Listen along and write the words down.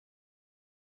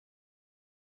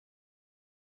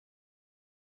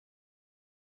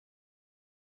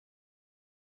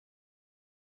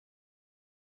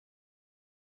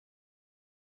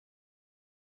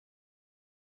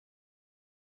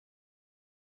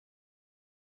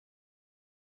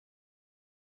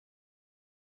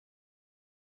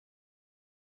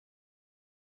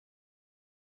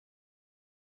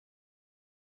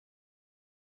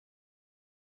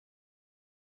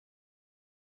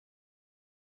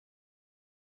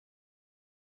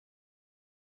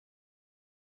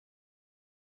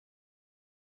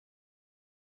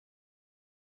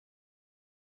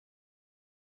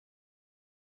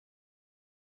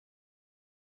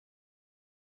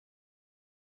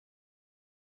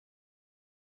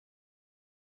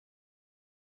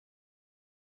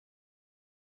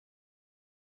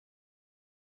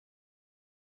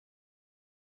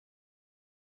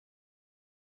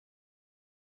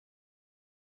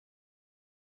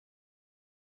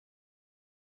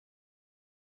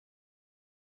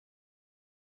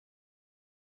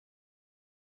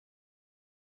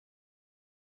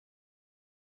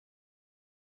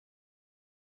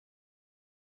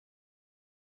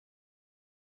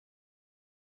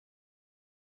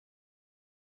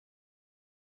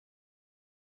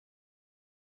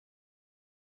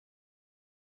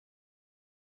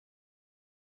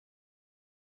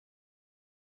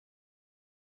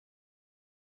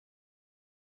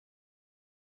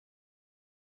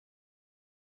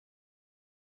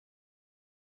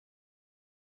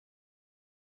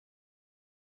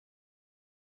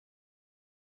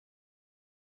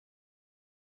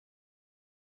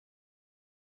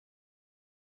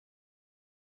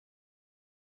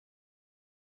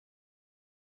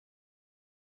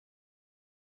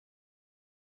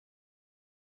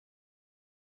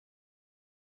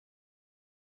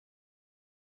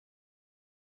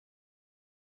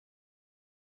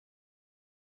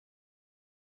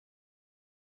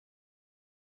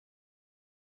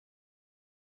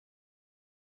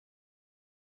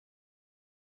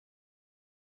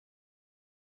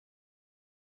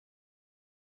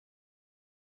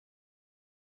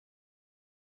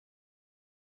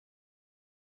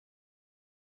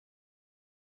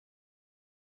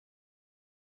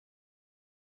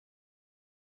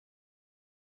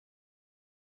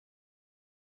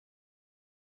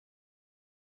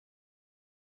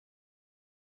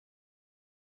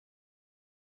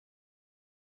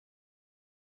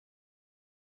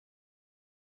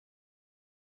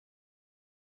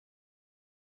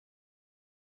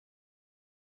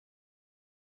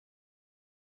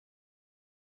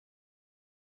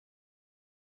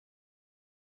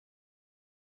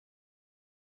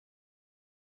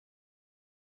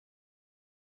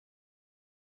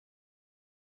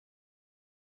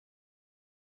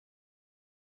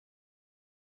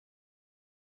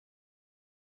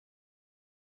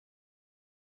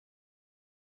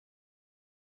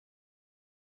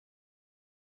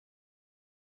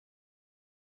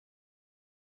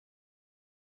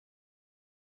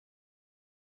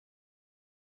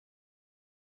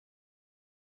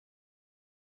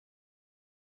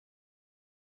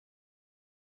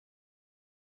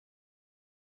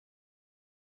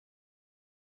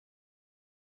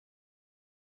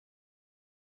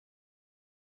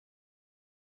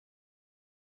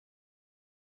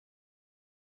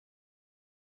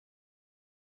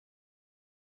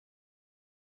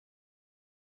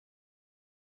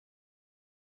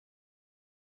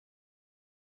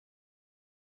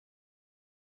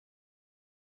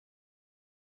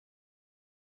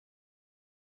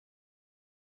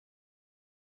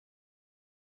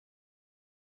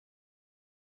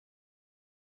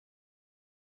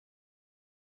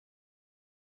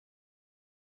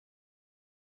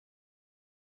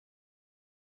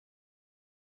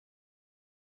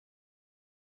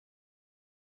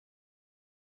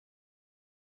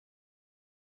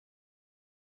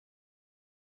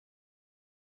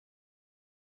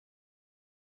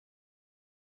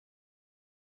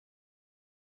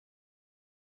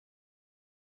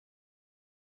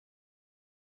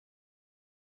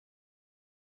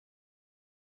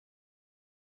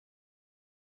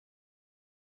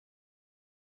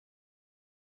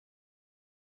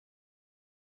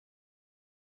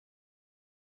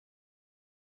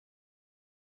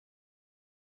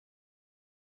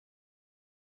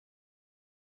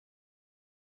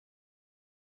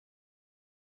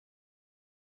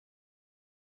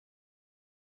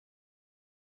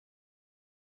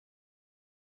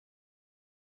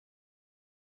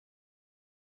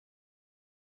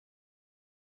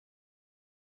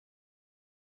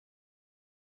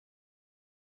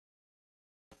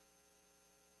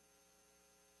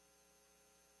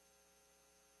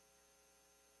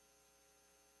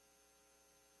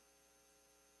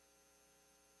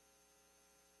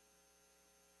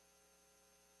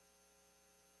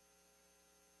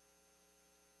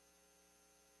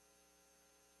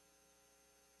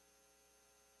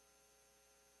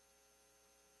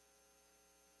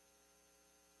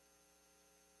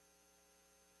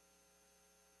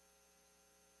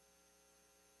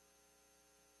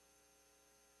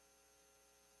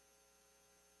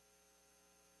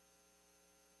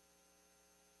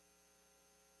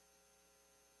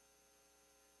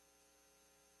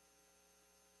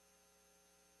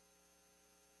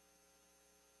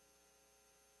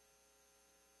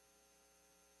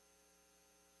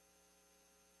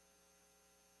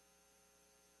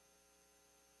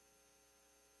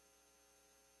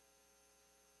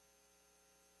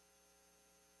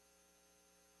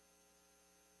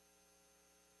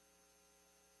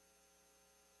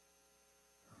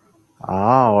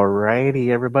Alrighty,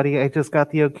 everybody. I just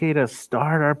got the okay to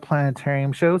start our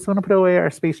planetarium show. So I'm going to put away our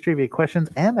space trivia questions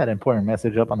and that important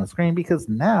message up on the screen because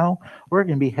now we're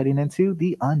going to be heading into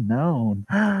the unknown.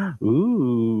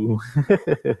 Ooh.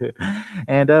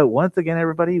 And once again,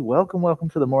 everybody, welcome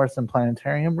to the Morrison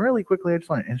Planetarium. Really quickly, I just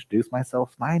want to introduce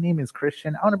myself. My name is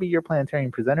Christian. I want to be your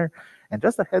planetarium presenter. And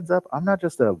just a heads up, I'm not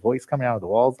just a voice coming out of the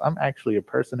walls. I'm actually a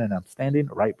person and I'm standing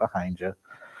right behind you.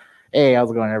 Hey,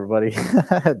 how's it going, everybody?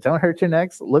 Don't hurt your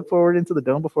necks. Look forward into the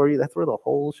dome before you. That's where the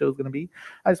whole show is going to be.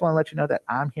 I just want to let you know that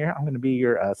I'm here. I'm going to be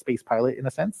your space pilot in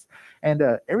a sense. And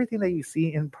everything that you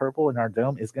see in purple in our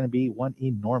dome is going to be one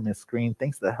enormous screen,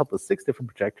 thanks to the help of 6 different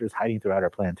projectors hiding throughout our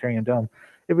planetarium dome.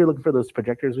 If you're looking for those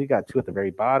projectors, we got 2 at the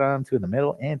very bottom, 2 in the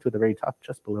middle, and 2 at the very top,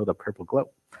 just below the purple glow.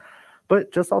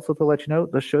 But just also to let you know,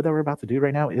 the show that we're about to do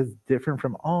right now is different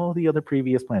from all the other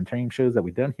previous planetarium shows that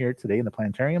we've done here today in the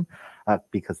planetarium,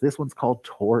 because this one's called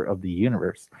Tour of the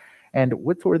Universe. And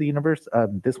with Tour of the Universe,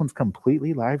 this one's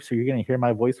completely live, so you're going to hear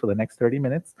my voice for the next 30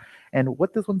 minutes. And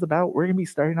what this one's about, we're going to be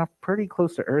starting off pretty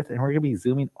close to Earth, and we're going to be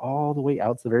zooming all the way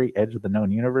out to the very edge of the known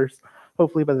universe.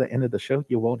 Hopefully, by the end of the show,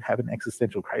 you won't have an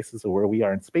existential crisis of where we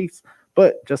are in space.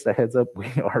 But just a heads up, we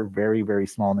are very, very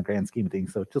small in the grand scheme of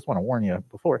things, so just want to warn you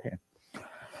beforehand.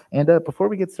 And before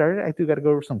we get started, I do got to go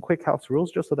over some quick house rules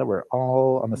just so that we're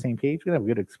all on the same page. We're going to have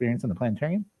a good experience in the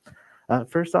planetarium.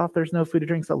 First off, there's no food or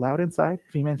drinks allowed inside.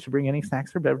 If you manage to bring any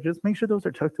snacks or beverages, make sure those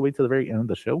are tucked away to the very end of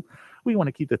the show. We want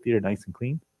to keep the theater nice and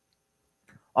clean.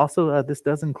 Also, this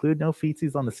does include no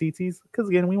feetsies on the seatsies because,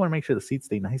 again, we want to make sure the seats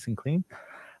stay nice and clean.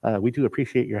 We do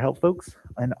appreciate your help, folks.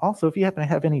 And also, if you happen to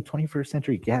have any 21st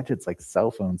century gadgets like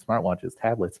cell phones, smartwatches,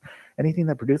 tablets, anything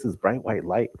that produces bright white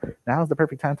light, now is the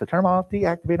perfect time to turn them off,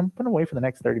 deactivate them, put them away for the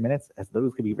next 30 minutes, as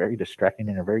those can be very distracting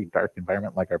in a very dark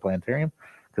environment like our planetarium,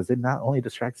 because it not only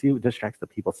distracts you, it distracts the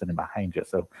people sitting behind you.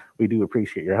 So we do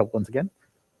appreciate your help once again.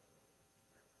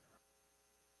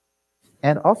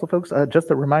 And also, folks,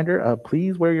 just a reminder,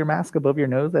 please wear your mask above your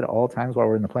nose at all times while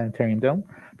we're in the planetarium dome.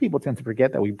 People tend to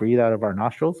forget that we breathe out of our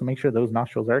nostrils, so make sure those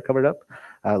nostrils are covered up.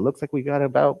 Looks like we got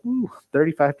about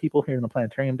 35 people here in the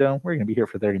planetarium dome. We're going to be here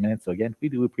for 30 minutes, so again, we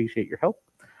do appreciate your help.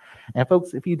 And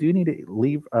folks, if you do need to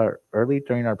leave early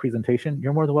during our presentation,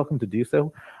 you're more than welcome to do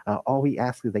so. All we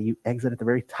ask is that you exit at the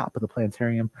very top of the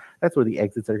planetarium. That's where the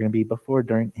exits are going to be before,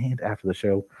 during, and after the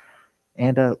show.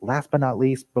 And last but not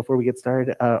least, before we get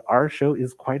started, our show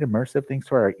is quite immersive thanks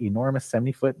to our enormous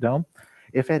 70-foot dome.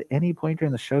 If at any point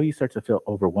during the show you start to feel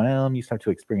overwhelmed, you start to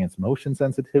experience motion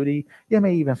sensitivity, you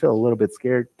may even feel a little bit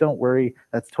scared, don't worry,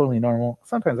 that's totally normal.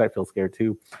 Sometimes I feel scared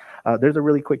too. There's a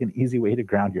really quick and easy way to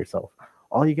ground yourself.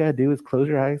 All you got to do is close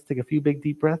your eyes, take a few big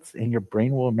deep breaths, and your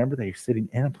brain will remember that you're sitting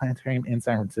in a planetarium in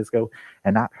San Francisco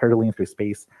and not hurtling through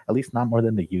space, at least not more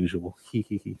than the usual. Hee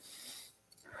hee hee.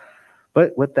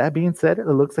 But with that being said, it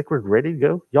looks like we're ready to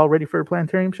go. Y'all ready for a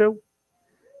planetarium show?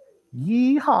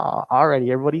 Yeehaw! Alrighty,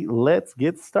 everybody, let's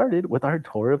get started with our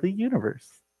tour of the universe.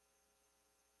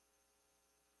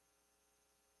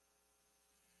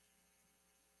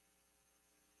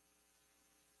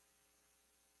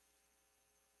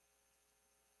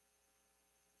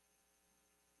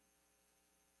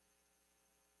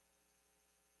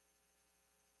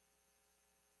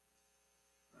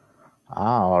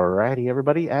 Alrighty,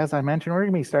 everybody. As I mentioned, we're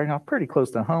going to be starting off pretty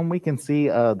close to home. We can see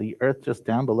the Earth just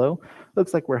down below.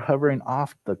 Looks like we're hovering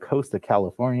off the coast of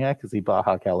California. I can see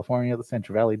Baja California, the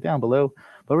Central Valley down below.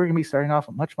 But we're going to be starting off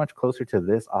much, much closer to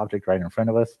this object right in front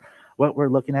of us. What we're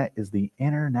looking at is the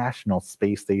International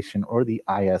Space Station, or the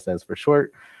ISS for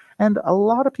short. And a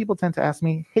lot of people tend to ask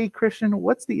me, hey, Christian,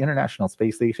 what's the International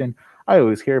Space Station? I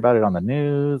always hear about it on the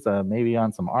news, maybe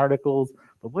on some articles,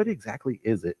 but what exactly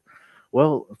is it?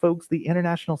 Well, folks, the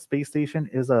International Space Station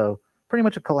is a pretty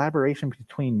much a collaboration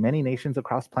between many nations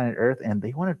across planet Earth, and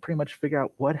they want to pretty much figure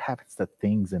out what happens to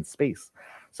things in space.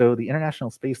 So the International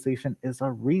Space Station is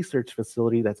a research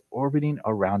facility that's orbiting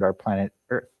around our planet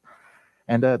Earth.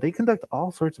 And they conduct all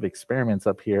sorts of experiments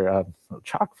up here,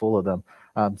 chock full of them.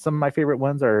 Some of my favorite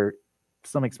ones are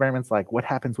some experiments like what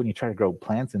happens when you try to grow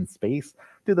plants in space.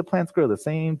 Do the plants grow the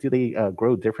same? Do they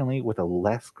grow differently with a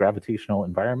less gravitational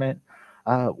environment?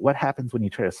 What happens when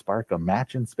you try to spark a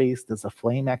match in space? Does a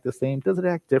flame act the same? Does it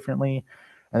act differently?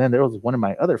 And then there was one of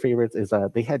my other favorites is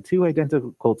they had 2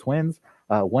 identical twins.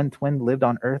 One twin lived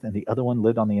on Earth and the other one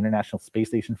lived on the International Space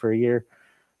Station for a year.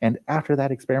 And after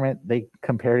that experiment, they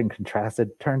compared and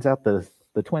contrasted. Turns out the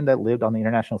twin that lived on the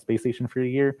International Space Station for a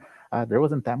year, there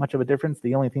wasn't that much of a difference.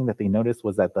 The only thing that they noticed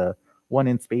was that the one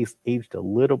in space aged a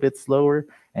little bit slower,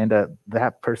 and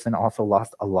that person also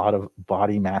lost a lot of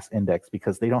body mass index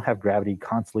because they don't have gravity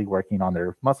constantly working on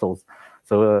their muscles.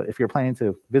 So if you're planning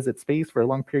to visit space for a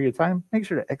long period of time, make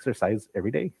sure to exercise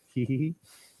every day.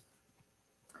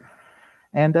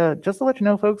 And just to let you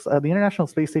know, folks, the International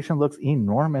Space Station looks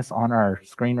enormous on our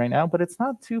screen right now, but it's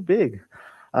not too big.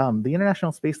 The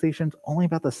International Space Station's only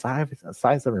about the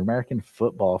size of an American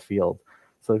football field.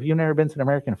 So if you've never been to an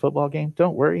American football game,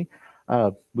 don't worry.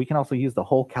 We can also use the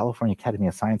whole California Academy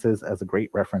of Sciences as a great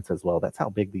reference as well. That's how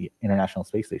big the International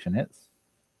Space Station is.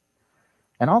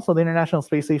 And also, the International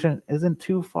Space Station isn't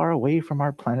too far away from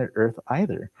our planet Earth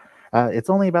either. It's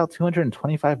only about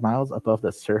 225 miles above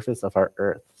the surface of our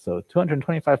Earth. So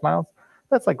 225 miles,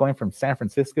 that's like going from San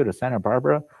Francisco to Santa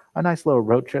Barbara, a nice little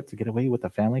road trip to get away with the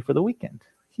family for the weekend.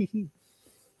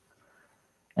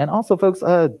 And also, folks,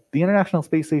 the International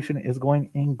Space Station is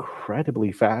going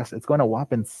incredibly fast. It's going a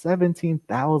whopping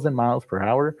 17,000 miles per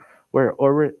hour, where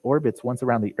it orbits once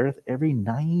around the Earth every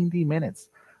 90 minutes,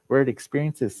 where it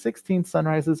experiences 16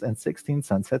 sunrises and 16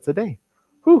 sunsets a day.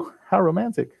 Whew, how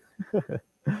romantic.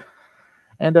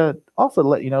 And also to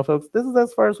let you know, folks, this is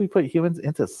as far as we put humans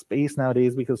into space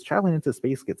nowadays, because traveling into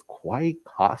space gets quite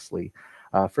costly.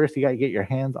 First, you got to get your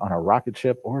hands on a rocket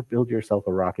ship or build yourself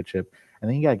a rocket ship. And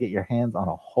then you got to get your hands on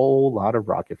a whole lot of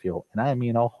rocket fuel. And I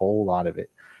mean a whole lot of it.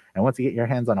 And once you get your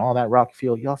hands on all that rocket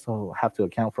fuel, you also have to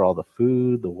account for all the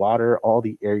food, the water, all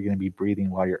the air you're going to be breathing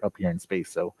while you're up here in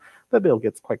space. So the bill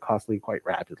gets quite costly quite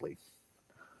rapidly.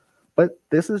 But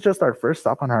this is just our first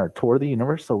stop on our tour of the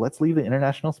universe. So let's leave the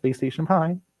International Space Station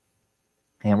behind.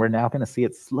 And we're now going to see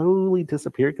it slowly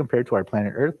disappear compared to our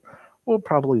planet Earth. We'll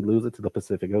probably lose it to the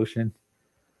Pacific Ocean.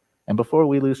 And before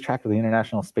we lose track of the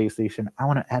International Space Station, I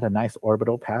want to add a nice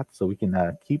orbital path so we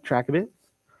can keep track of it.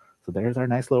 So there's our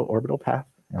nice little orbital path.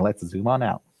 And let's zoom on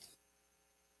out.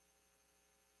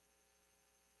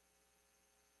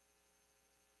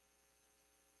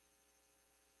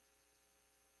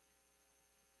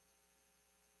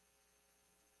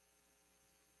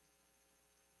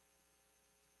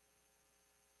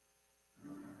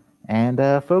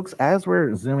 And folks, as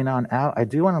we're zooming on out, I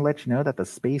do want to let you know that the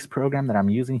space program that I'm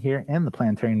using here in the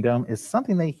Planetarium Dome is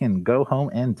something that you can go home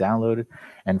and download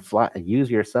and use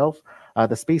yourself.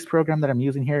 The space program that I'm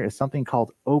using here is something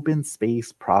called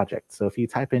OpenSpace Project. So if you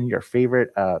type in your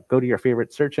favorite, go to your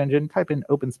favorite search engine, type in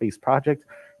OpenSpace Project,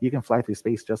 you can fly through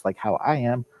space just like how I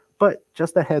am. But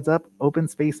just a heads up,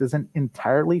 OpenSpace isn't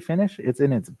entirely finished. It's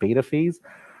in its beta phase.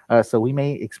 So we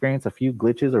may experience a few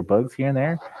glitches or bugs here and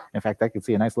there. In fact, I could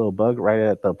see a nice little bug right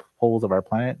at the poles of our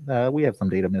planet. We have some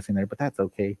data missing there, but that's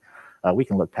okay. We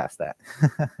can look past that.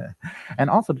 And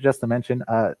also, just to mention,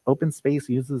 OpenSpace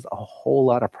uses a whole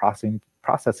lot of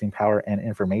processing power and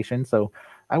information. So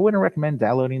I wouldn't recommend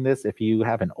downloading this if you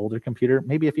have an older computer.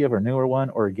 Maybe if you have a newer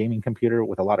one or a gaming computer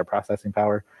with a lot of processing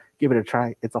power, give it a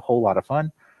try. It's a whole lot of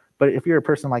fun. But if you're a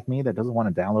person like me that doesn't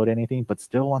want to download anything but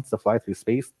still wants to fly through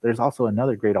space, there's also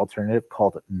another great alternative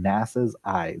called NASA's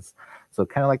Eyes. So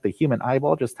kind of like the human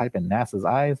eyeball, just type in NASA's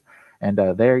Eyes, and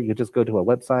there you just go to a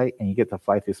website and you get to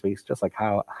fly through space just like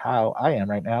how I am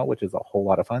right now, which is a whole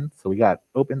lot of fun. So we got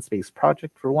Open Space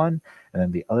Project for one, and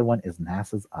then the other one is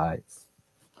NASA's Eyes.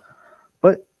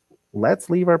 But let's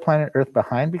leave our planet Earth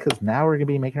behind, because now we're going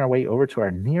to be making our way over to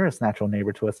our nearest natural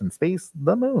neighbor to us in space,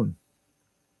 the moon.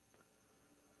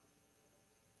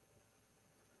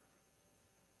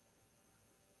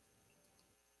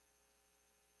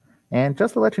 And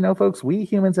just to let you know, folks, we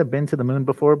humans have been to the moon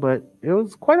before, but it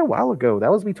was quite a while ago.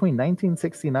 That was between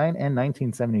 1969 and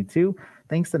 1972,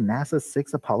 thanks to NASA's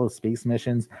 6 Apollo space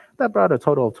missions that brought a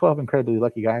total of 12 incredibly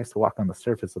lucky guys to walk on the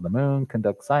surface of the moon,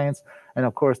 conduct science, and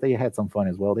of course, they had some fun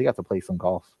as well. They got to play some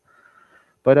golf.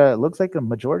 But it looks like a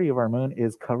majority of our moon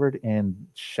is covered in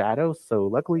shadow. So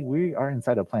luckily, we are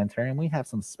inside a planetarium. We have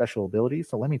some special abilities.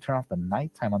 So let me turn off the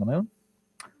nighttime on the moon.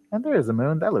 And there is the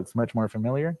moon. That looks much more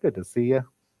familiar. Good to see you.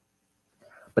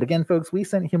 But again, folks, we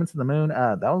sent humans to the moon.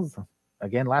 That was,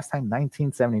 again, last time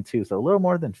 1972, so a little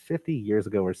more than 50 years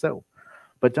ago or so.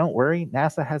 But don't worry,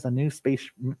 NASA has a new space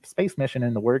mission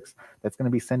in the works that's going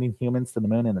to be sending humans to the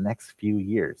moon in the next few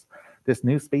years. This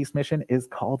new space mission is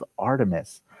called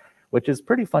Artemis, which is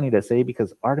pretty funny to say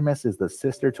because Artemis is the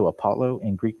sister to Apollo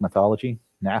in Greek mythology.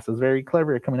 NASA's very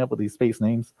clever at coming up with these space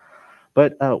names.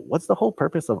 But what's the whole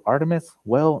purpose of Artemis?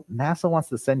 Well, NASA wants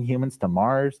to send humans to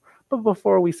Mars, but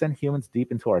before we send humans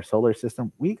deep into our solar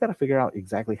system, we got to figure out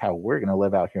exactly how we're going to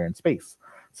live out here in space.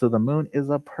 So the moon is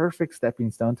a perfect stepping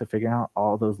stone to figure out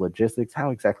all those logistics,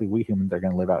 how exactly we humans are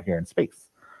going to live out here in space.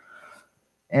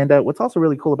 And what's also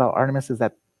really cool about Artemis is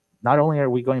that not only are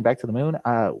we going back to the moon,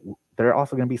 they're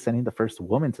also going to be sending the first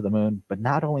woman to the moon. But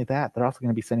not only that, they're also going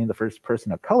to be sending the first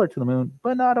person of color to the moon.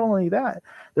 But not only that,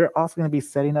 they're also going to be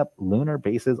setting up lunar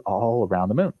bases all around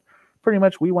the moon. pretty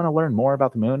much we want to learn more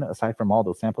about the moon aside from all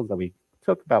those samples that we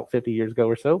took about 50 years ago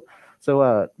or so.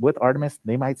 So with Artemis,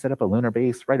 they might set up a lunar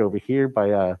base right over here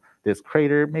by this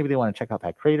crater. Maybe they want to check out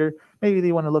that crater. Maybe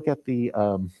they want to look at the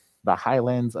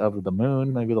highlands of the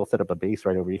moon. Maybe they'll set up a base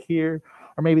right over here,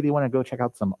 or maybe they want to go check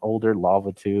out some older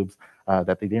lava tubes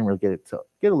that they didn't really get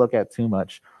a look at too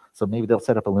much. So maybe they'll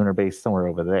set up a lunar base somewhere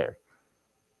over there.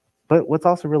 But what's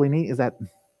also really neat is that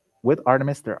with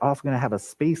Artemis, they're also going to have a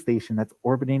space station that's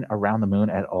orbiting around the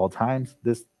moon at all times.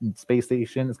 This space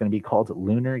station is going to be called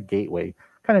Lunar Gateway,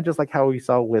 kind of just like how we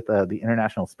saw with the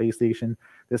International Space Station.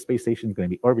 This space station is going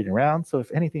to be orbiting around. So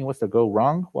if anything was to go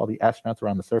wrong while the astronauts are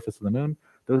on the surface of the moon,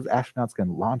 those astronauts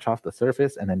can launch off the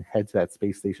surface and then head to that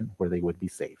space station where they would be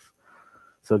safe.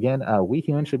 So again, we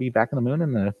humans should be back on the moon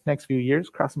in the next few years.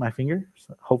 Crossing my fingers.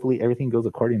 Hopefully everything goes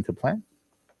according to plan.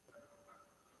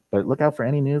 But look out for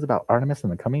any news about Artemis in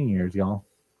the coming years, y'all.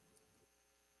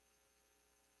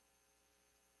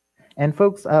 And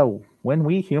folks, when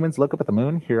we humans look up at the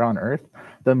moon here on Earth,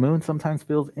 the moon sometimes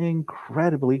feels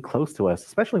incredibly close to us,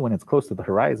 especially when it's close to the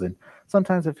horizon.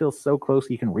 Sometimes it feels so close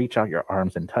you can reach out your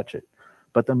arms and touch it.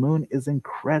 But the moon is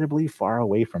incredibly far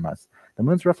away from us. The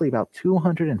moon's roughly about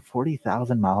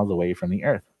 240,000 miles away from the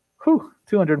Earth. Whew,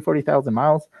 240,000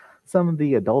 miles. Some of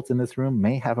the adults in this room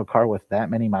may have a car with that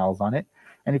many miles on it.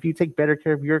 And if you take better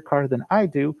care of your car than I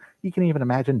do, you can even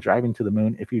imagine driving to the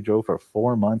moon if you drove for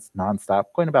 4 months nonstop,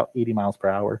 going about 80 miles per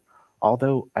hour.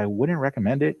 Although I wouldn't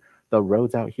recommend it, the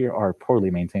roads out here are poorly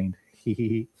maintained.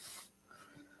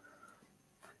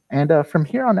 And from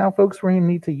here on out, folks, we're going to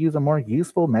need to use a more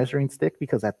useful measuring stick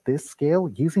because at this scale,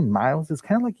 using miles is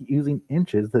kind of like using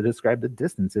inches to describe the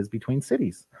distances between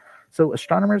cities. So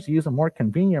astronomers use a more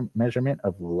convenient measurement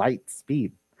of light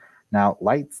speed. Now,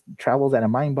 light travels at a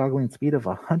mind-boggling speed of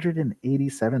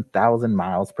 187,000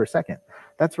 miles per second.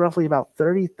 That's roughly about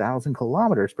 30,000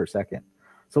 kilometers per second.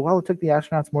 So while it took the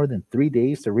astronauts more than 3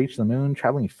 days to reach the moon,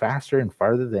 traveling faster and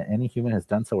farther than any human has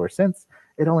done so or since,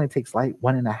 it only takes light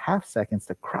 1.5 seconds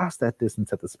to cross that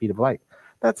distance at the speed of light.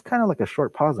 That's kind of like a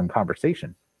short pause in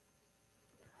conversation.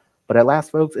 But at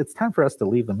last, folks, it's time for us to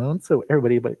leave the moon. So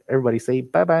everybody say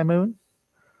bye-bye, moon.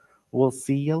 We'll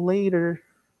see you later.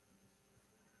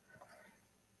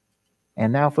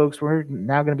 And now, folks, we're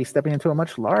now going to be stepping into a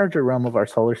much larger realm of our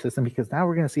solar system because now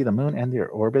we're going to see the moon and their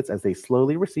orbits as they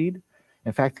slowly recede.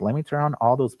 In fact, let me turn on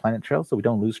all those planet trails so we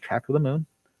don't lose track of the moon.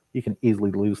 You can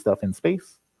easily lose stuff in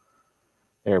space.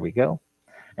 There we go.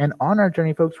 And on our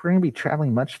journey, folks, we're going to be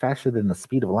traveling much faster than the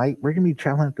speed of light. We're going to be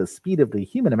traveling at the speed of the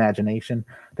human imagination,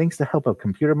 thanks to help of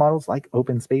computer models like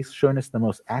OpenSpace showing us the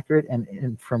most accurate and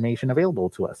information available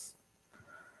to us.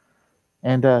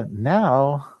 And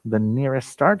now the nearest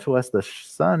star to us, the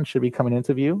sun, should be coming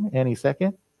into view any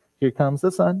second. Here comes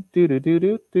the sun.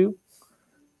 Do.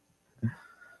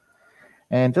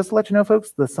 And just to let you know,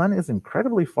 folks, the sun is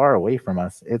incredibly far away from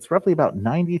us. It's roughly about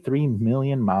 93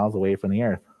 million miles away from the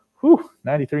Earth. Whew,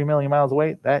 93 million miles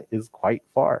away, that is quite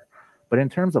far. But in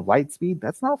terms of light speed,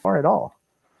 that's not far at all.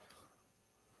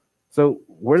 So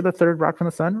we're the third rock from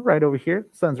the sun, right over here.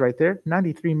 Sun's right there,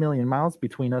 93 million miles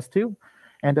between us two.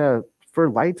 And for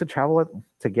light to travel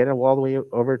to get it all the way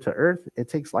over to Earth, it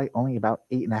takes light only about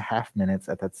 8.5 minutes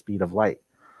at that speed of light.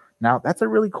 Now, that's a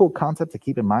really cool concept to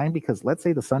keep in mind because let's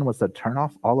say the sun was to turn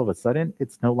off all of a sudden,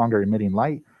 it's no longer emitting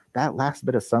light. That last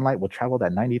bit of sunlight will travel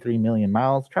that 93 million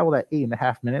miles, travel that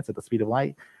 8.5 minutes at the speed of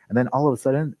light, and then all of a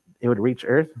sudden it would reach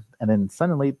Earth, and then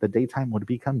suddenly the daytime would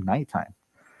become nighttime.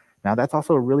 Now, that's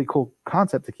also a really cool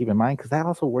concept to keep in mind because that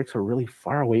also works for really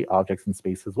far away objects in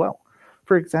space as well.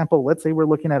 For example, let's say we're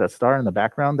looking at a star in the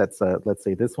background that's, let's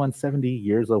say this one 70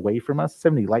 years away from us,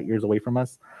 70 light years away from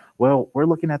us. Well, we're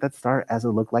looking at that star as it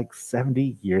looked like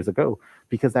 70 years ago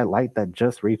because that light that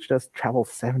just reached us traveled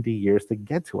 70 years to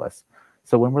get to us.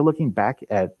 So when we're looking back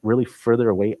at really further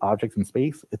away objects in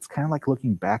space, it's kind of like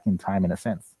looking back in time in a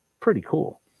sense. Pretty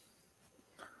cool.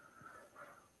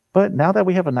 But now that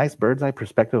we have a nice bird's eye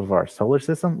perspective of our solar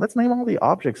system, let's name all the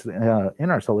objects in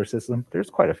our solar system. There's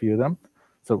quite a few of them.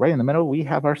 So right in the middle, we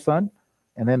have our sun.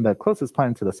 And then the closest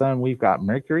planet to the sun, we've got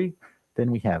Mercury. Then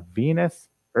we have Venus,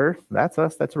 Earth. That's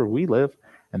us. That's where we live.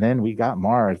 And then we got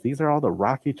Mars. These are all the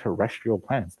rocky terrestrial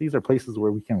planets. These are places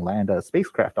where we can land a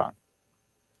spacecraft on.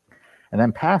 And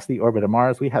then past the orbit of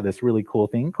Mars, we have this really cool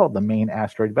thing called the main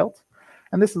asteroid belt.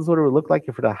 And this is what it would look like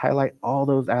if we were to highlight all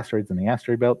those asteroids in the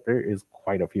asteroid belt. There is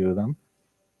quite a few of them.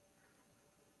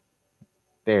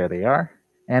 There they are.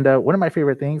 And one of my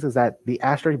favorite things is that the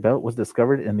asteroid belt was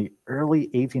discovered in the early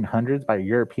 1800s by a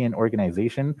European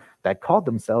organization that called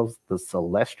themselves the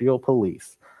Celestial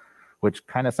Police, which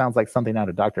kind of sounds like something out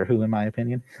of Doctor Who, in my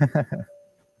opinion.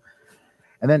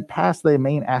 And then past the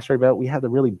main asteroid belt, we have the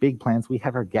really big planets. We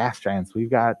have our gas giants. We've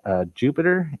got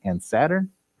Jupiter and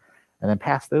Saturn. And then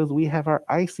past those, we have our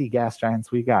icy gas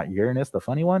giants. We've got Uranus, the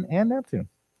funny one, and Neptune.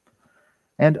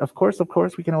 And of course,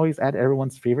 we can always add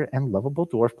everyone's favorite and lovable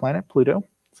dwarf planet, Pluto.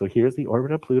 So here's the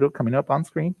orbit of Pluto coming up on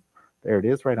screen. There it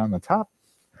is right on the top.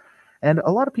 And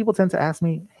a lot of people tend to ask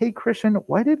me, hey, Christian,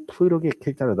 why did Pluto get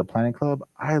kicked out of the Planet Club?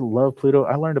 I love Pluto.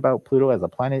 I learned about Pluto as a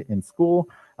planet in school.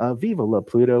 Viva la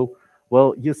Pluto.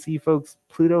 Well, you see, folks,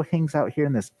 Pluto hangs out here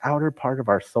in this outer part of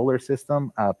our solar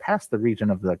system, past the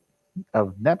region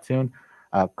of Neptune,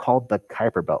 called the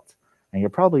Kuiper Belt. And you're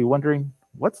probably wondering,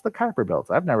 what's the Kuiper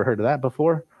Belt? I've never heard of that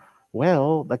before.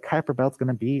 Well, the Kuiper Belt's going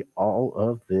to be all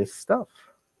of this stuff.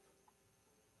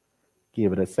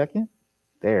 Give it a second.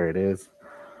 There it is.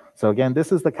 So again,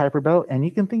 this is the Kuiper Belt, and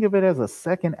you can think of it as a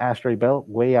second asteroid belt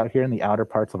way out here in the outer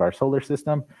parts of our solar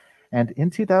system. And in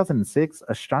 2006,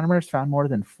 astronomers found more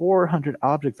than 400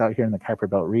 objects out here in the Kuiper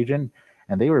Belt region,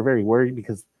 and they were very worried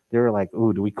because they were like,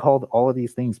 "Ooh, do we call all of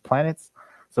these things planets?"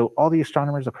 So all the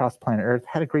astronomers across planet Earth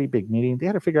had a great big meeting. They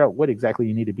had to figure out what exactly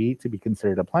you need to be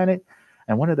considered a planet.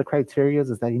 And one of the criteria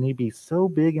is that you need to be so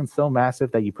big and so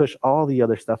massive that you push all the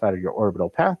other stuff out of your orbital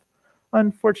path.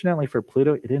 Unfortunately for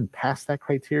Pluto, it didn't pass that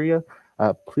criteria.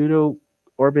 Pluto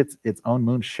orbits its own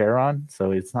moon Charon,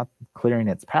 so it's not clearing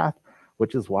its path,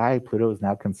 which is why Pluto is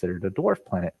now considered a dwarf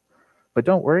planet. But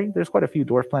don't worry, there's quite a few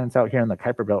dwarf planets out here in the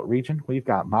Kuiper Belt region. We've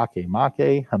got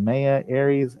Makemake, Haumea,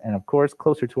 Aries, and of course,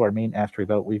 closer to our main asteroid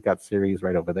belt, we've got Ceres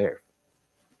right over there.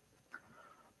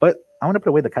 But I want to put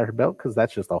away the Kuiper Belt because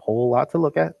that's just a whole lot to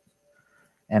look at.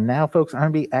 And now, folks,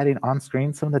 I'm going to be adding on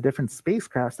screen some of the different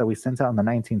spacecrafts that we sent out in the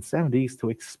 1970s to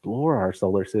explore our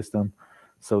solar system.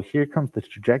 So here comes the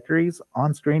trajectories.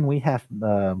 On screen, we have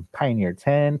Pioneer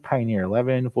 10, Pioneer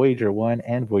 11, Voyager 1,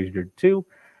 and Voyager 2.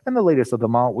 And the latest of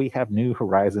them all, we have New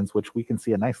Horizons, which we can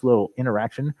see a nice little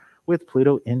interaction with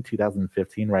Pluto in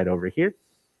 2015 right over here.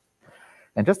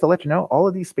 And just to let you know, all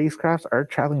of these spacecrafts are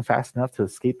traveling fast enough to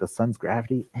escape the sun's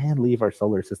gravity and leave our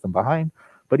solar system behind.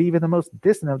 But even the most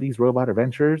distant of these robot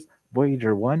adventurers,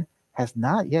 Voyager 1, has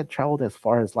not yet traveled as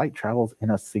far as light travels in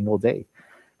a single day.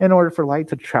 In order for light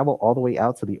to travel all the way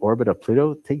out to the orbit of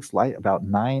Pluto, it takes light about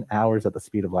 9 hours at the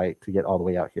speed of light to get all the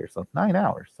way out here. So 9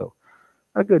 hours, so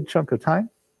a good chunk of time.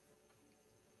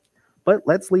 But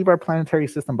let's leave our planetary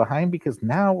system behind because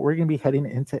now we're going to be heading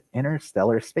into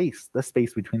interstellar space, the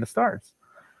space between the stars.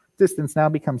 Distance now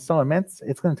becomes so immense,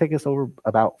 it's going to take us over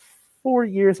about 4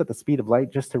 years at the speed of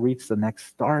light just to reach the next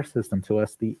star system to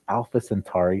us, the Alpha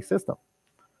Centauri system.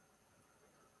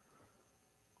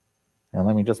 And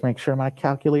let me just make sure my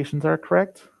calculations are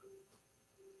correct.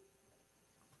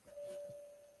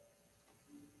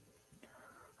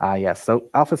 Yes, so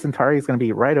Alpha Centauri is going to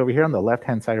be right over here on the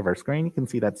left-hand side of our screen. You can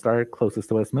see that star closest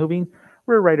to us moving.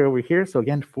 We're right over here. So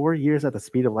again, 4 years at the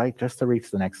speed of light just to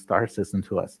reach the next star system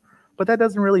to us. But that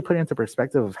doesn't really put into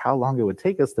perspective of how long it would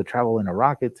take us to travel in a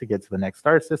rocket to get to the next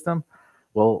star system.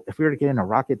 Well, if we were to get in a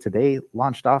rocket today,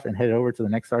 launched off and head over to the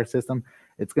next star system,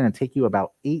 it's going to take you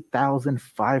about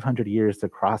 8,500 years to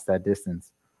cross that distance.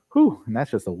 Whew, and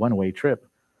that's just a one-way trip.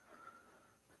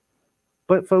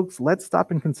 But folks, let's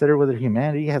stop and consider whether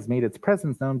humanity has made its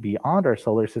presence known beyond our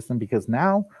solar system, because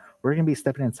now we're going to be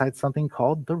stepping inside something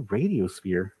called the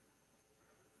radiosphere.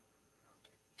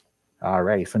 All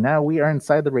right, so now we are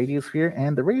inside the radiosphere,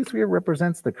 and the radiosphere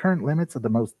represents the current limits of the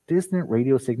most distant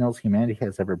radio signals humanity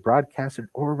has ever broadcasted,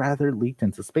 or rather leaked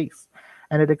into space.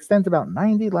 And it extends about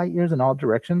 90 light years in all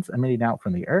directions, emitting out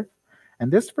from the Earth.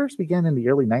 And this first began in the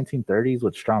early 1930s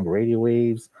with strong radio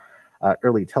waves,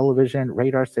 early television,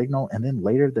 radar signal, and then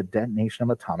later the detonation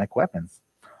of atomic weapons.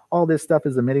 All this stuff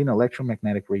is emitting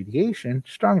electromagnetic radiation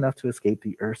strong enough to escape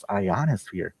the Earth's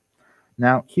ionosphere.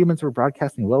 Now, humans were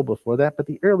broadcasting well before that, but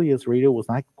the earliest radio was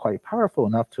not quite powerful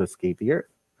enough to escape the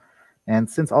Earth. And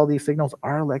since all these signals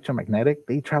are electromagnetic,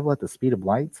 they travel at the speed of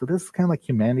light, so this is kind of like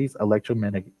humanity's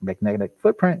electromagnetic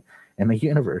footprint in the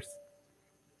universe.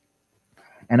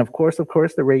 And of course, the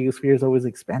radiosphere is always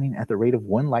expanding at the rate of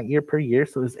 1 light year per year,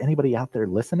 so is anybody out there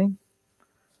listening?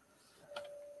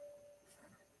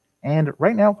 And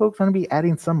right now, folks, I'm going to be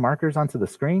adding some markers onto the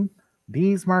screen.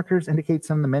 These markers indicate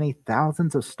some of the many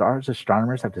thousands of stars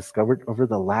astronomers have discovered over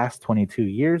the last 22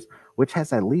 years, which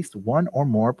has at least one or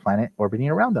more planet orbiting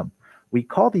around them. We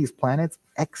call these planets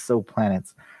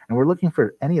exoplanets, and we're looking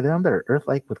for any of them that are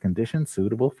Earth-like with conditions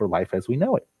suitable for life as we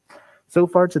know it. So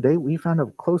far today, we found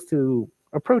close to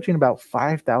approaching about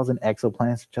 5,000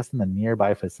 exoplanets just in the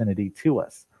nearby vicinity to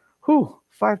us. Whew,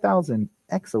 5,000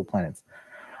 exoplanets.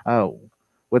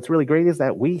 What's really great is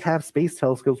that we have space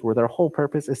telescopes where their whole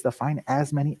purpose is to find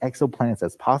as many exoplanets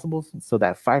as possible, so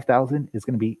that 5,000 is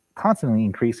going to be constantly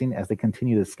increasing as they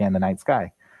continue to scan the night sky.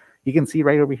 You can see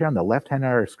right over here on the left hand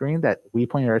of our screen that we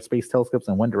pointed our space telescopes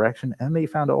in one direction, and they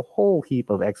found a whole heap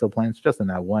of exoplanets just in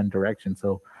that one direction.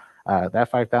 So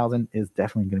that 5,000 is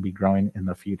definitely going to be growing in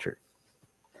the future.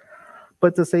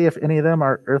 But to say if any of them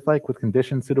are Earth-like with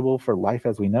conditions suitable for life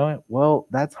as we know it, well,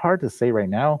 that's hard to say right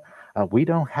now. We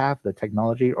don't have the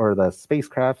technology or the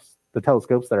spacecrafts, the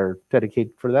telescopes that are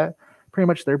dedicated for that. Pretty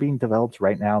much they're being developed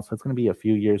right now, so it's going to be a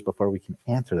few years before we can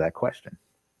answer that question.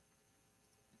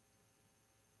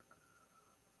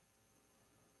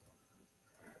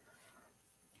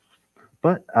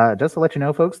 But just to let you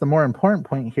know, folks, the more important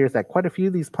point here is that quite a few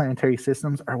of these planetary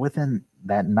systems are within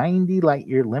that 90 light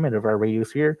year limit of our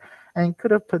radiosphere and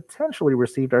could have potentially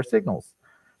received our signals.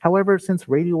 However, since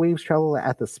radio waves travel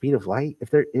at the speed of light,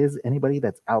 if there is anybody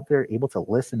that's out there able to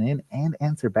listen in and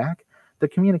answer back, the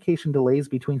communication delays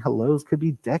between hellos could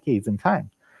be decades in time.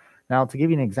 Now, to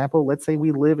give you an example, let's say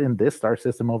we live in this star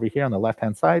system over here on the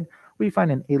left-hand side. We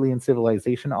find an alien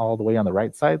civilization all the way on the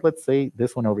right side. Let's say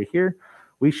this one over here.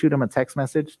 We shoot them a text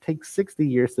message, takes 60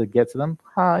 years to get to them.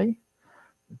 Hi.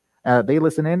 They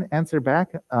listen in, answer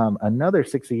back, another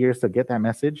 60 years to get that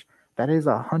message. That is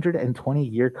a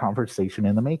 120-year conversation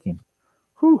in the making.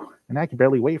 Whew, and I can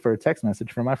barely wait for a text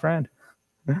message from my friend.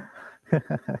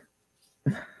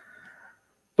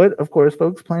 But of course,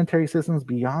 folks, planetary systems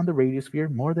beyond the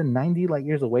radiosphere, more than 90 light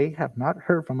years away, have not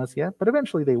heard from us yet, but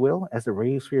eventually they will, as the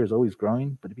radiosphere is always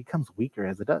growing, but it becomes weaker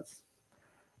as it does.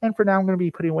 And for now, I'm going to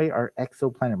be putting away our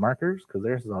exoplanet markers because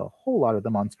there's a whole lot of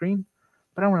them on screen.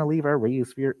 But I want to leave our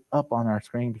radiosphere up on our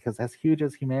screen because as huge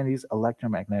as humanity's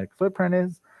electromagnetic footprint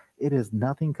is, it is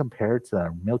nothing compared to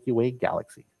our Milky Way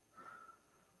galaxy.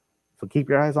 So keep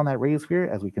your eyes on that radiosphere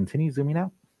as we continue zooming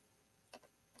out.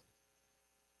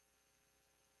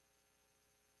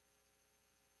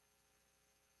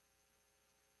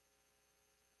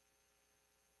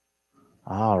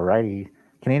 Alrighty.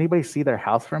 Can anybody see their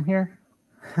house from here?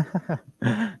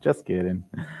 Just kidding.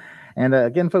 And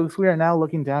again, folks, we are now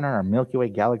looking down on our Milky Way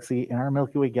galaxy, and our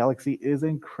Milky Way galaxy is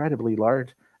incredibly large.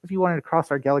 If you wanted to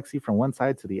cross our galaxy from one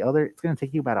side to the other, it's going to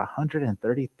take you about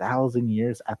 130,000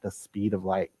 years at the speed of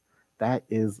light. That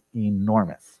is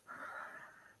enormous.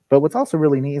 But what's also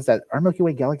really neat is that our Milky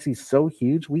Way galaxy is so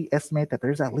huge, we estimate that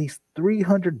there's at least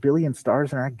 300 billion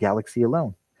stars in our galaxy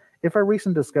alone. If our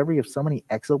recent discovery of so many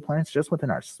exoplanets just within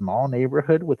our small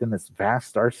neighborhood within this vast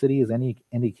star city is any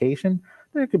indication,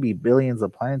 there could be billions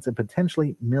of planets and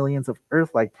potentially millions of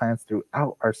Earth-like planets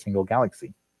throughout our single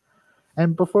galaxy.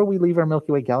 And before we leave our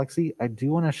Milky Way galaxy, I do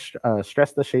want to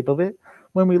stress the shape of it.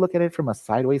 When we look at it from a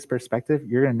sideways perspective,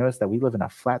 you're going to notice that we live in a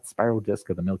flat spiral disk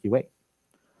of the Milky Way.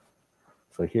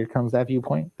 So here comes that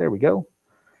viewpoint. There we go.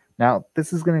 Now,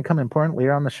 this is going to come important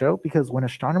later on the show because when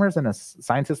astronomers and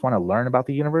scientists want to learn about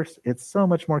the universe, it's so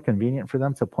much more convenient for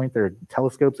them to point their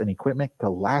telescopes and equipment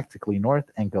galactically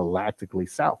north and galactically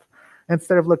south,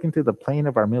 instead of looking through the plane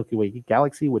of our Milky Way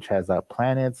galaxy, which has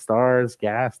planets, stars,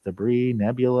 gas, debris,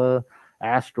 nebula,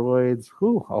 asteroids,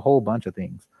 a whole bunch of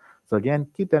things. So again,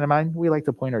 keep that in mind. We like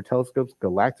to point our telescopes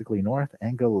galactically north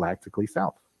and galactically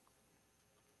south.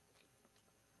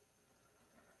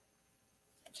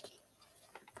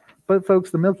 But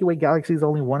folks, the Milky Way galaxy is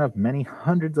only one of many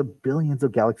hundreds of billions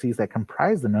of galaxies that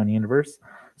comprise the known universe.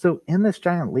 So in this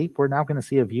giant leap, we're now going to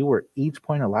see a view where each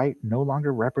point of light no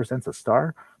longer represents a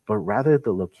star, but rather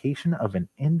the location of an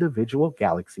individual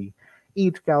galaxy,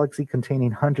 each galaxy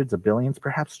containing hundreds of billions,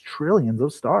 perhaps trillions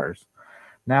of stars.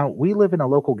 Now, we live in a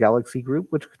local galaxy group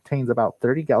which contains about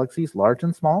 30 galaxies, large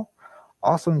and small.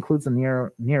 Also includes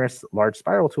the nearest large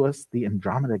spiral to us, the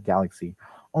Andromeda galaxy,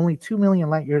 only 2 million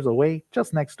light years away,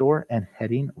 just next door and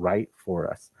heading right for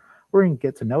us. We're going to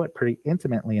get to know it pretty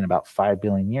intimately in about 5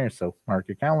 billion years, so mark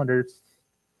your calendars.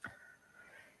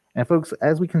 And folks,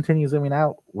 as we continue zooming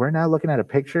out, we're now looking at a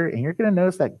picture, and you're going to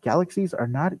notice that galaxies are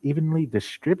not evenly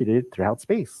distributed throughout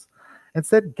space.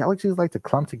 Instead, galaxies like to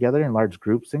clump together in large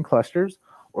groups and clusters,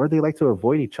 or they like to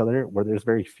avoid each other where there's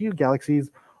very few galaxies,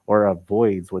 or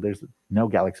voids where there's no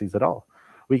galaxies at all.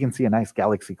 We can see a nice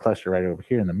galaxy cluster right over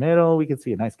here in the middle. We can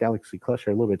see a nice galaxy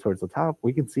cluster a little bit towards the top.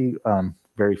 We can see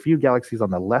very few galaxies on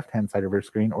the left-hand side of our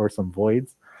screen or some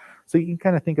voids. So you can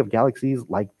kind of think of galaxies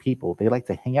like people. They like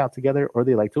to hang out together or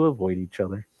they like to avoid each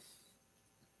other.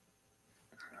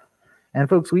 And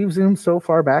folks, we've zoomed so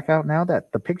far back out now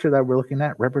that the picture that we're looking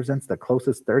at represents the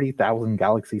closest 30,000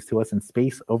 galaxies to us in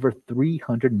space over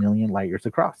 300 million light years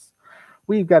across.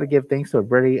 We've got to give thanks to a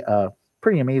very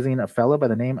pretty amazing fellow by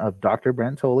the name of Dr.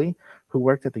 Brent Tolley, who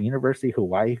worked at the University of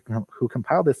Hawaii, who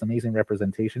compiled this amazing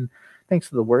representation thanks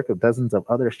to the work of dozens of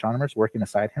other astronomers working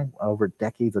aside him over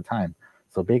decades of time.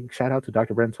 So big shout out to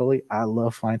Dr. Brent Tully. I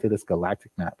love flying through this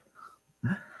galactic map.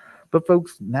 But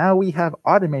folks, now we have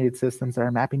automated systems that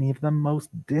are mapping even the most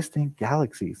distant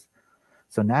galaxies.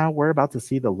 So now we're about to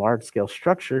see the large-scale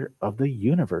structure of the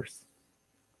universe.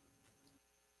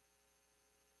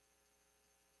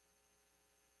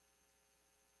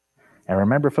 And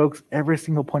remember, folks, every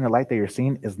single point of light that you're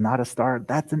seeing is not a star.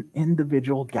 That's an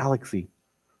individual galaxy.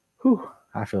 Whew,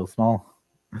 I feel small.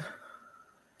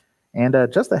 And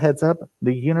just a heads up,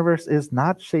 the universe is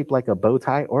not shaped like a bow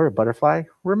tie or a butterfly.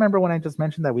 Remember when I just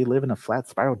mentioned that we live in a flat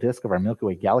spiral disk of our Milky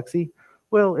Way galaxy?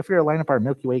 Well, if we were to line up our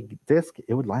Milky Way disk,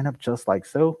 it would line up just like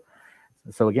so.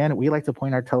 So again, we like to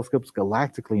point our telescopes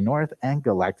galactically north and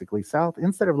galactically south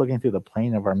instead of looking through the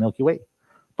plane of our Milky Way.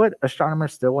 But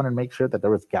astronomers still wanted to make sure that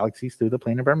there was galaxies through the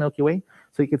plane of our Milky Way,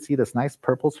 so you could see this nice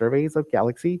purple surveys of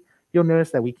galaxy. You'll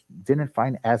notice that we didn't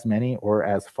find as many or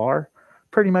as far.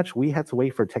 Pretty much, we had to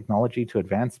wait for technology to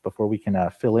advance before we can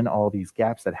fill in all these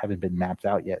gaps that haven't been mapped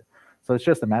out yet. So it's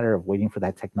just a matter of waiting for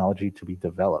that technology to be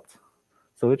developed.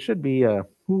 So it should be, I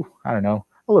don't know,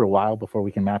 a little while before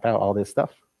we can map out all this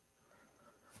stuff.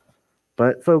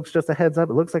 But folks, just a heads up,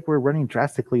 it looks like we're running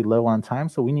drastically low on time,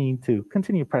 so we need to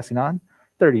continue pressing on.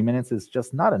 30 minutes is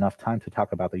just not enough time to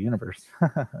talk about the universe.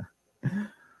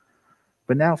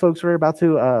 But now, folks, we're about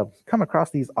to come across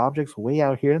these objects way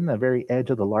out here in the very edge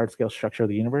of the large-scale structure of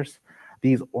the universe.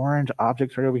 These orange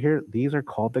objects right over here, these are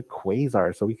called the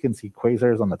quasars. So we can see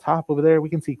quasars on the top over there. We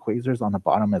can see quasars on the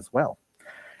bottom as well.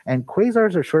 And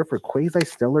quasars are short for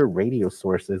quasi-stellar radio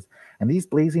sources. And these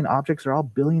blazing objects are all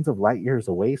billions of light years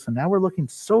away. So now we're looking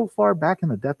so far back in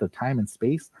the depth of time and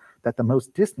space that the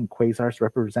most distant quasars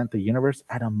represent the universe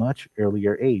at a much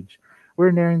earlier age.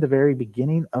 We're nearing the very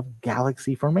beginning of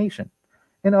galaxy formation.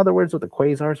 In other words, with the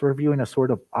quasars, we're viewing a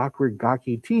sort of awkward,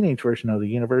 gawky teenage version of the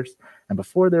universe. And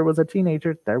before there was a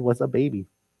teenager, there was a baby.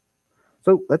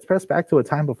 So let's press back to a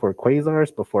time before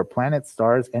quasars, before planets,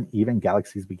 stars, and even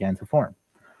galaxies began to form.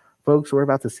 Folks, we're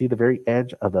about to see the very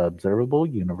edge of the observable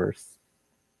universe.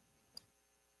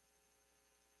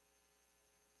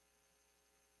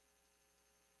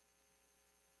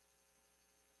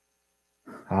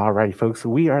 Alrighty, folks,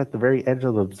 we are at the very edge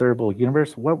of the observable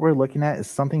universe. What we're looking at is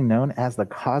something known as the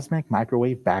cosmic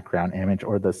microwave background image,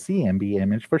 or the CMB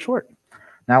image for short.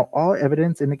 Now, all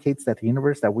evidence indicates that the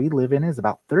universe that we live in is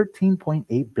about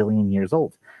 13.8 billion years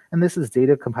old. And this is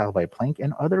data compiled by Planck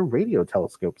and other radio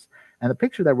telescopes. And the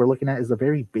picture that we're looking at is a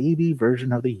very baby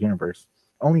version of the universe,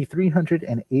 only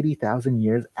 380,000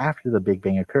 years after the Big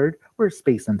Bang occurred, where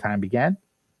space and time began.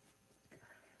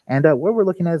 And what we're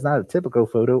looking at is not a typical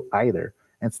photo either.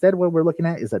 Instead, what we're looking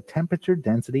at is a temperature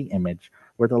density image,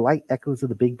 where the light echoes of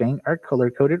the Big Bang are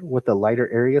color-coded, with the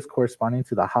lighter areas corresponding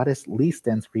to the hottest, least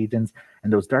dense regions,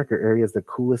 and those darker areas the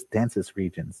coolest, densest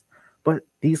regions. But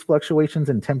these fluctuations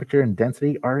in temperature and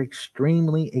density are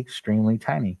extremely, extremely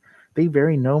tiny. They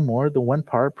vary no more than 1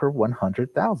 part per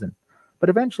 100,000. But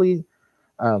eventually,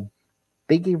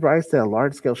 they gave rise to a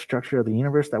large-scale structure of the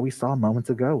universe that we saw moments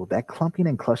ago, that clumping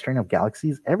and clustering of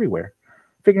galaxies everywhere.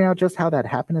 Figuring out just how that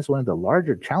happened is one of the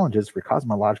larger challenges for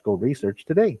cosmological research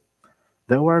today.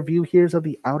 Though our view here is of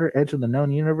the outer edge of the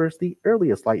known universe, the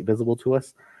earliest light visible to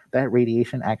us, that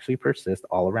radiation actually persists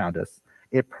all around us.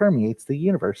 It permeates the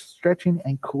universe, stretching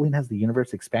and cooling as the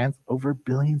universe expands over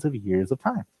billions of years of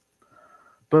time.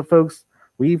 But folks,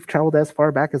 we've traveled as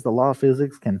far back as the law of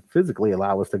physics can physically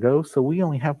allow us to go, so we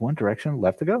only have one direction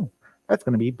left to go. That's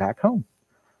going to be back home.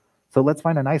 So let's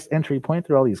find a nice entry point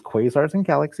through all these quasars and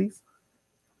galaxies.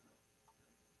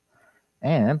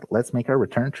 And let's make our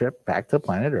return trip back to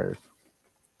planet Earth.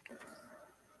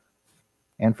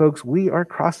 And folks, we are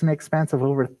crossing an expanse of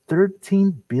over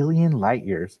 13 billion light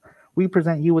years. We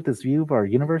present you with this view of our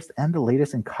universe and the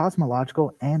latest in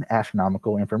cosmological and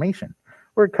astronomical information.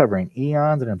 We're covering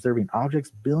eons and observing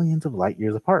objects billions of light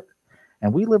years apart.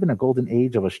 And we live in a golden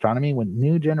age of astronomy with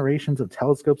new generations of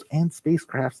telescopes and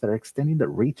spacecrafts that are extending the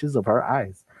reaches of our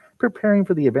eyes, preparing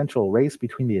for the eventual race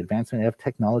between the advancement of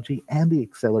technology and the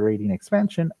accelerating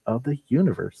expansion of the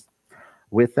universe.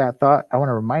 With that thought, I want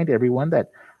to remind everyone that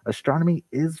astronomy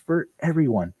is for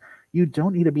everyone. You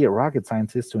don't need to be a rocket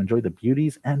scientist to enjoy the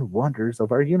beauties and wonders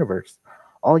of our universe.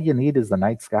 All you need is the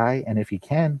night sky, and if you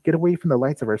can, get away from the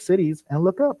lights of our cities and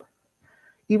look up.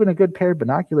 Even a good pair of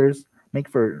binoculars make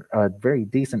for a very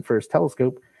decent first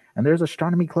telescope, and there's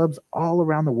astronomy clubs all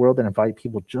around the world that invite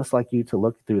people just like you to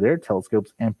look through their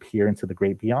telescopes and peer into the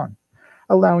great beyond,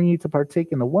 allowing you to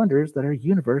partake in the wonders that our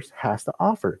universe has to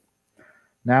offer.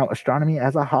 Now, astronomy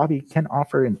as a hobby can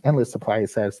offer an endless supply of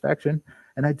satisfaction,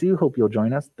 and I do hope you'll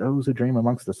join us, those who dream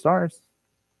amongst the stars.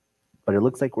 But it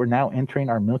looks like we're now entering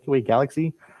our Milky Way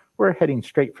galaxy. We're heading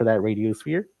straight for that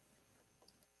radiosphere.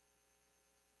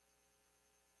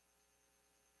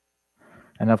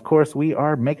 And of course, we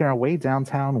are making our way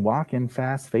downtown, walking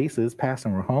fast faces,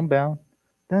 passing we're homebound.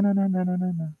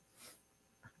 Da-na-na-na-na-na.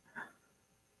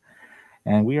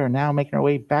 And we are now making our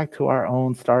way back to our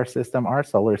own star system, our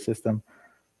solar system,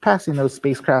 passing those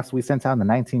spacecrafts we sent out in the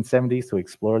 1970s to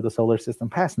explore the solar system,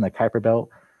 passing the Kuiper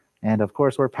Belt. And of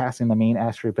course, we're passing the main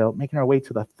asteroid belt, making our way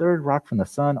to the third rock from the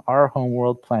sun, our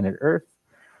homeworld, planet Earth,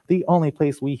 the only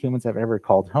place we humans have ever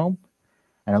called home.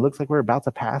 And it looks like we're about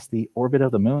to pass the orbit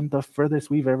of the moon, the furthest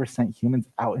we've ever sent humans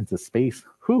out into space.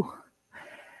 Whew.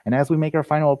 And as we make our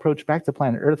final approach back to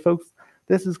planet Earth, folks,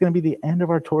 this is going to be the end of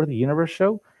our Tour of the Universe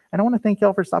show. And I want to thank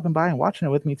y'all for stopping by and watching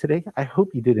it with me today. I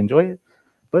hope you did enjoy it.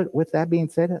 But with that being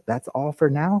said, that's all for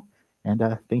now. And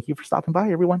thank you for stopping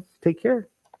by, everyone. Take care.